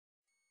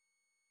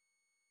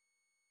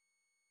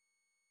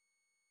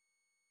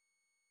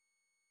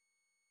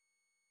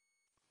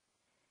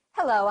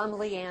Hello, I'm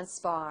Leanne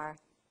Spar.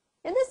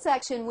 In this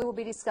section, we will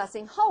be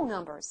discussing whole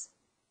numbers.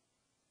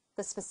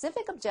 The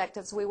specific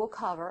objectives we will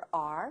cover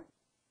are: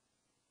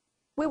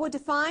 we will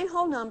define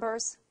whole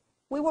numbers,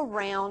 we will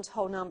round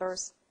whole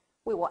numbers,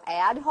 we will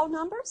add whole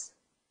numbers,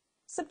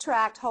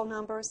 subtract whole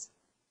numbers,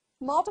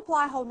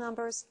 multiply whole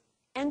numbers,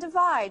 and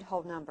divide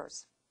whole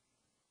numbers.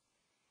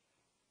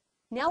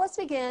 Now let's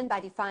begin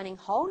by defining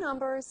whole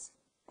numbers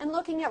and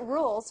looking at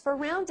rules for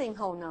rounding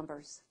whole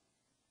numbers.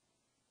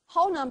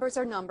 Whole numbers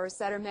are numbers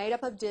that are made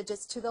up of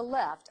digits to the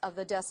left of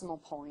the decimal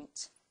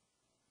point.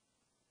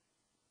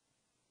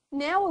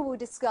 Now we will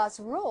discuss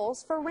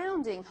rules for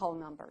rounding whole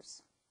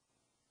numbers.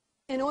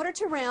 In order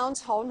to round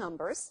whole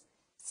numbers,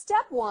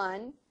 step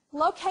 1,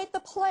 locate the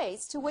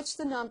place to which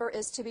the number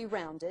is to be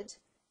rounded.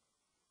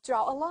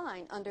 Draw a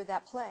line under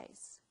that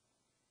place.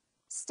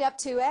 Step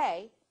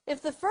 2a,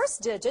 if the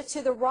first digit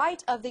to the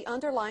right of the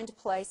underlined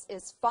place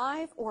is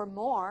 5 or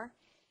more,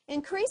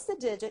 increase the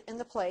digit in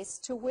the place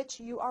to which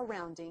you are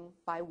rounding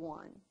by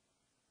 1.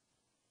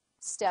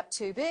 Step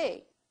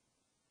 2b,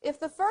 if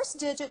the first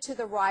digit to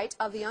the right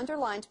of the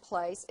underlined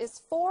place is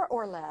 4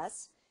 or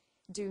less,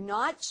 do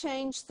not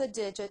change the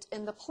digit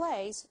in the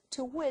place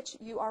to which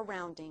you are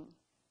rounding.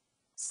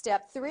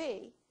 Step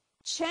 3,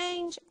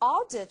 change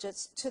all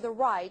digits to the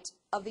right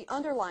of the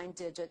underlined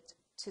digit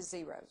to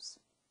zeros.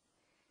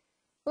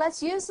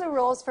 Let's use the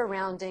rules for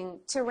rounding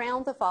to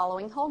round the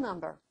following whole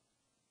number.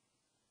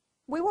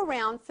 We will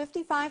round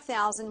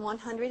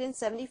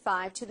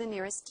 55,175 to the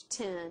nearest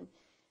 10.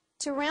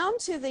 To round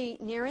to the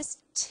nearest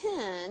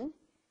 10,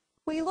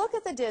 we look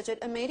at the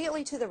digit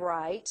immediately to the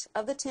right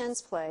of the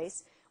tens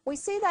place. We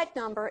see that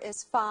number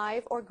is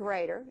 5 or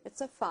greater.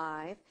 It's a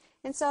 5.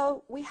 And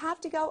so we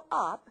have to go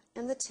up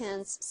in the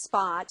tens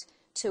spot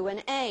to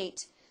an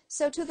 8.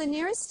 So to the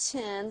nearest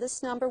 10,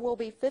 this number will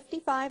be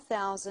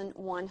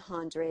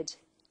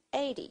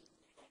 55,180.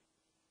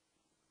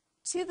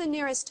 To the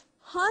nearest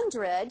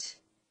 100,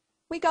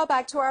 we go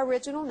back to our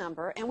original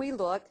number and we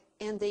look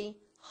in the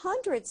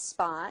hundreds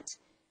spot.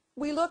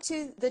 We look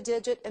to the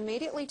digit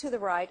immediately to the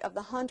right of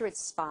the hundreds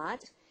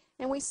spot,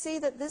 and we see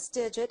that this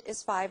digit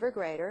is 5 or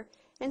greater.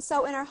 And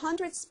so in our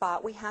hundreds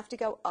spot, we have to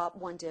go up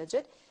one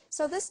digit.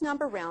 So this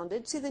number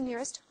rounded to the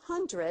nearest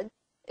 100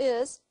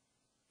 is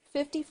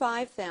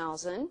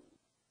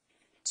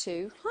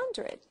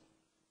 55,200.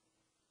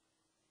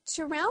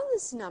 To round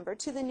this number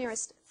to the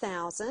nearest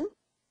 1,000,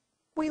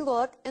 we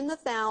look in the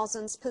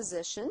thousands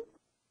position.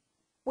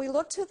 We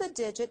look to the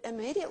digit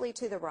immediately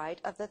to the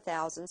right of the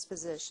thousands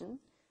position.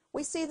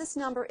 We see this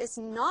number is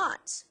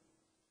not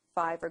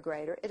 5 or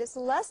greater. It is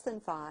less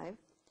than 5.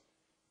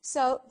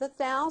 So the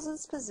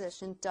thousands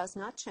position does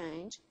not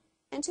change.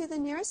 And to the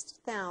nearest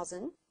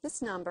 1,000,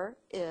 this number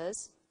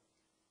is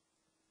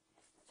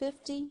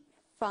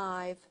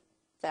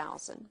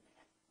 55,000.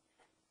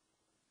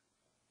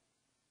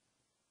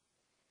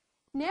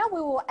 Now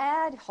we will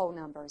add whole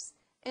numbers.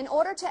 In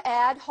order to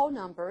add whole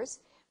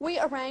numbers, we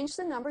arrange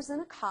the numbers in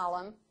a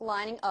column,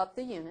 lining up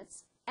the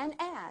units, and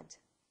add.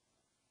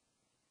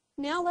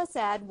 Now let's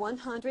add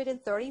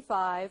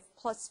 135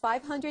 plus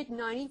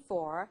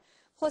 594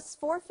 plus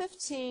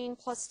 415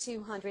 plus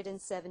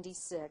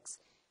 276.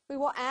 We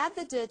will add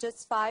the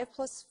digits. 5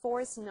 plus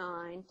 4 is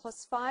 9,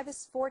 plus 5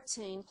 is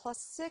 14, plus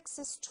 6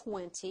 is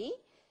 20.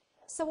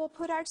 So we'll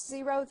put our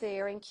 0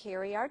 there and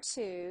carry our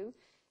 2.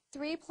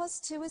 3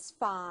 plus 2 is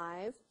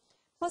 5.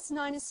 Plus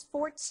 9 is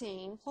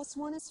 14, plus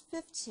 1 is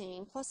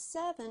 15, plus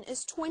 7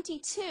 is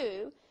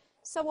 22.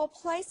 So we'll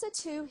place a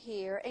 2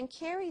 here and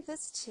carry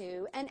this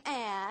 2 and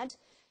add.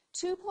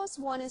 2 plus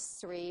 1 is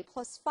 3,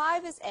 plus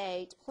 5 is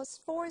 8, plus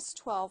 4 is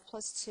 12,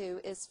 plus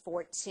 2 is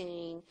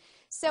 14.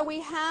 So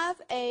we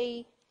have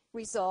a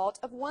result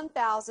of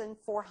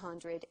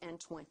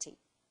 1,420.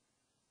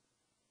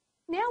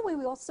 Now we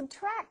will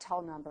subtract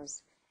whole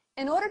numbers.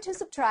 In order to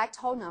subtract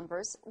whole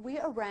numbers, we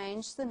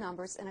arrange the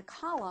numbers in a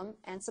column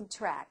and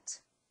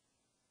subtract.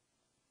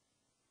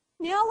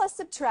 Now let's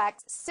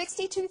subtract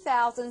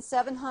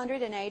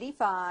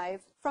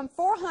 62,785 from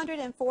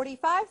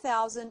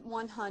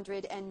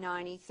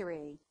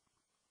 445,193.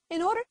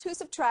 In order to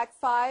subtract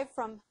 5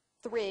 from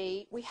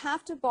 3, we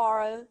have to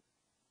borrow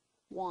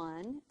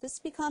 1. This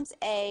becomes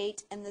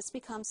 8, and this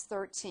becomes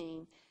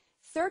 13.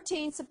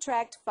 13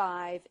 subtract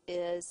 5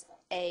 is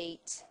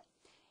 8.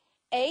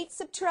 8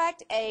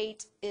 subtract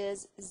 8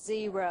 is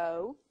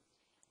 0.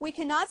 We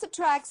cannot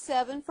subtract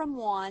 7 from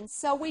 1,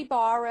 so we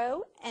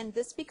borrow, and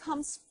this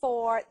becomes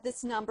 4.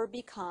 This number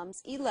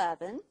becomes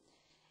 11.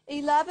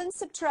 11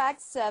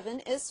 subtract 7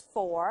 is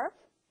 4.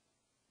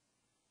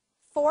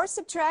 4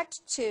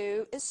 subtract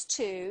 2 is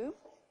 2.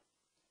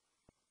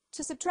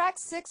 To subtract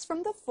 6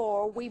 from the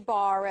 4, we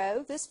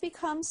borrow. This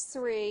becomes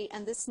 3,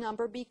 and this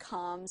number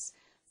becomes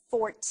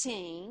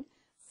 14.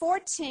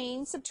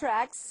 14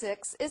 subtract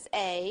 6 is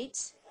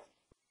 8.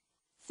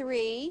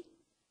 3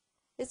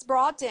 is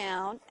brought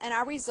down, and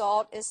our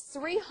result is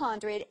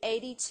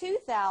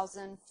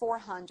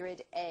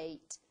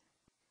 382,408.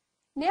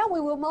 Now we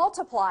will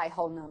multiply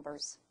whole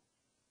numbers.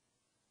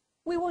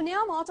 We will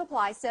now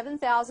multiply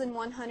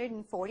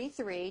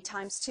 7,143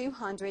 times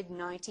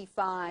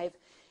 295.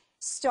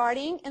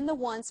 Starting in the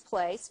ones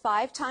place,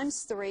 5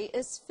 times 3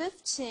 is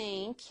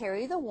 15,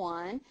 carry the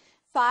 1.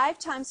 5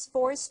 times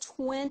 4 is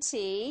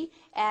 20,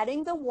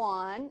 adding the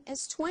 1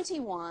 is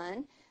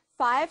 21.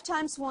 5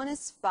 times 1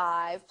 is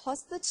 5,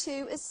 plus the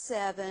 2 is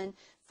 7.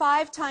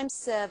 5 times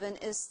 7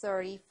 is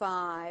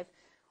 35.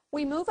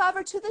 We move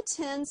over to the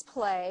tens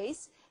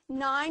place.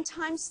 9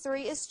 times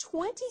 3 is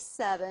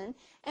 27,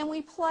 and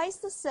we place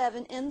the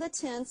 7 in the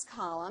tens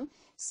column.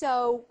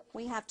 So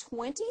we have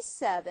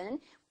 27,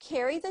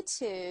 carry the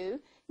 2.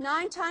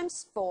 9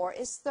 times 4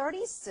 is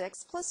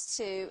 36, plus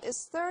 2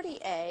 is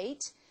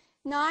 38.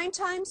 9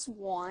 times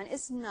 1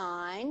 is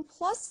 9,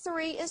 plus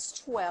 3 is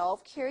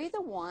 12, carry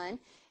the 1.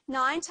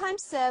 9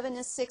 times 7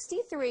 is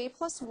 63,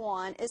 plus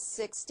 1 is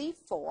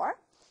 64.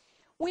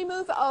 We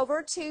move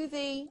over to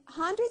the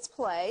hundreds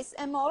place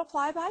and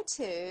multiply by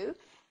 2.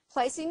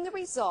 Placing the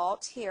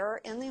result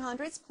here in the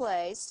hundreds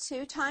place,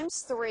 2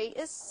 times 3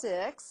 is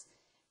 6,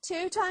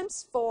 2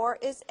 times 4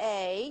 is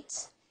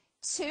 8,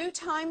 2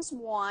 times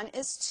 1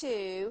 is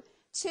 2,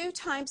 2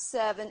 times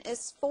 7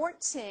 is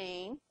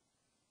 14,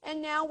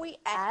 and now we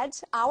add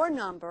our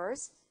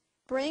numbers,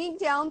 bringing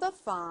down the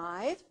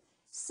 5.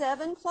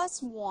 7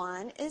 plus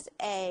 1 is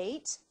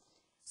 8,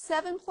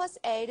 7 plus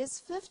 8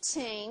 is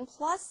 15,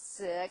 plus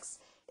 6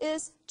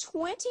 is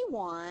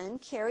 21,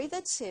 carry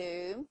the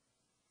 2.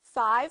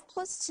 5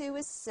 plus 2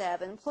 is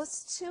 7,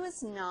 plus 2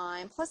 is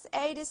 9, plus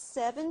 8 is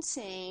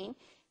 17,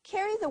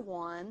 carry the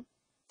 1.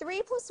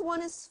 3 plus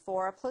 1 is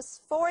 4, plus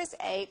 4 is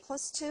 8,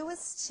 plus 2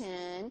 is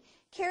 10,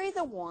 carry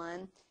the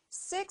 1.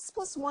 6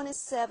 plus 1 is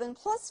 7,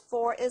 plus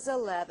 4 is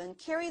 11,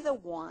 carry the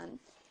 1.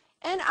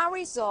 And our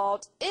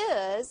result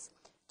is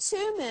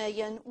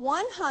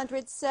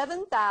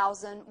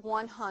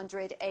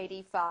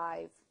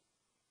 2,107,185.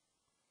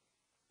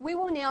 We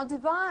will now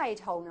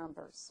divide whole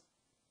numbers.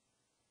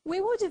 We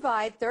will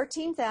divide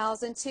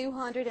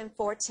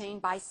 13,214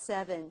 by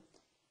 7.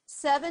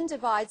 7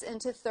 divides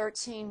into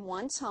 13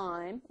 one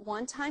time.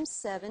 1 times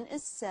 7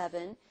 is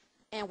 7,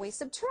 and we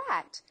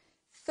subtract.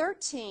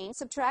 13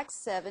 subtract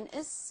 7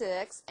 is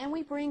 6, and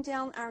we bring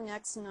down our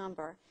next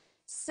number.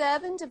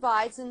 7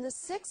 divides into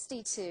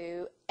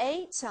 62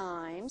 8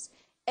 times.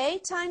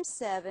 8 times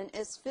 7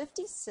 is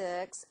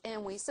 56,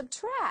 and we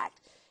subtract.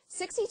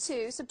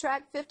 62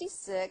 subtract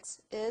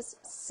 56 is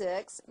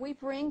 6. We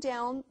bring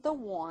down the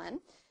 1.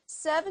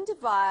 7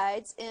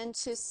 divides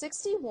into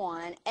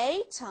 61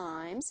 8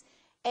 times.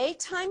 8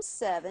 times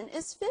 7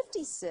 is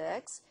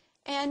 56,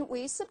 and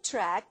we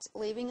subtract,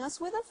 leaving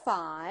us with a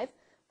 5.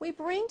 We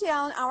bring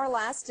down our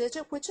last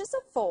digit, which is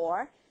a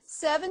 4.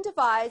 7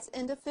 divides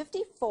into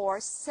 54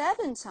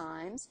 7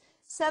 times.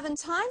 7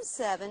 times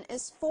 7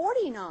 is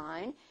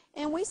 49,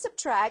 and we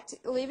subtract,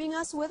 leaving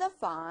us with a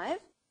 5.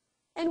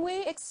 And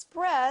we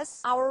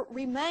express our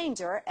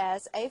remainder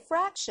as a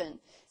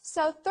fraction.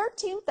 So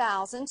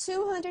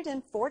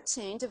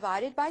 13,214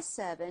 divided by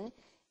 7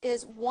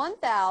 is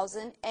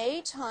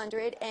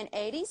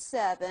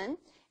 1,887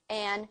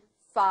 and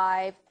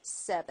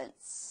 5/7.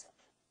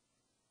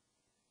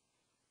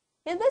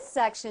 In this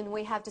section,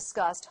 we have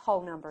discussed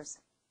whole numbers.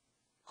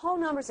 Whole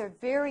numbers are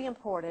very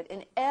important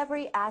in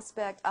every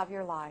aspect of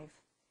your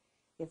life.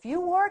 If you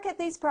work at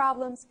these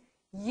problems,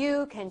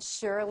 you can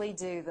surely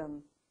do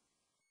them.